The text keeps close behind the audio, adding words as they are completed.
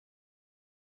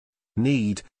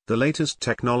Need, the latest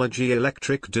technology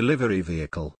electric delivery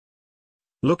vehicle.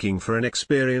 Looking for an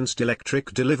experienced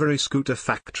electric delivery scooter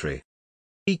factory?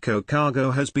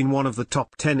 EcoKargo has been one of the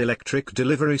top 10 electric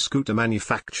delivery scooter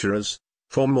manufacturers,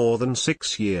 for more than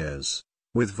 6 years,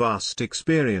 with vast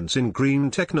experience in green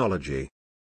technology.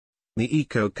 The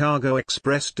EcoKargo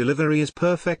Express delivery is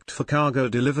perfect for cargo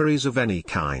deliveries of any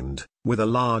kind, with a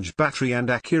large battery and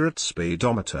accurate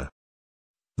speedometer.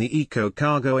 The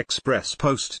EcoKargo Express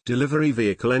post-delivery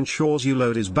vehicle ensures your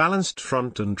load is balanced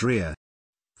front and rear,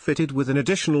 fitted with an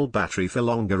additional battery for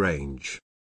longer range.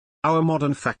 Our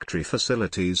modern factory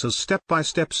facilities has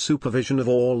step-by-step supervision of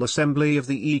all assembly of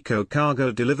the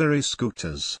EcoKargo delivery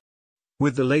scooters.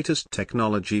 With the latest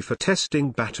technology for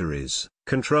testing batteries,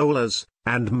 controllers,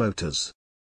 and motors.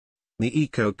 The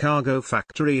EcoKargo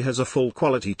factory has a full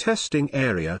quality testing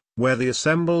area, where the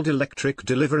assembled electric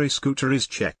delivery scooter is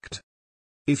checked.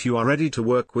 If you are ready to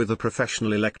work with a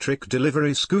professional electric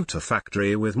delivery scooter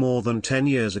factory with more than 10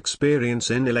 years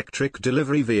experience in electric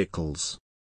delivery vehicles,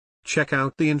 check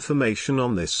out the information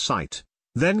on this site,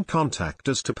 then contact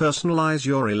us to personalize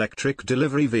your electric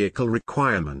delivery vehicle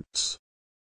requirements.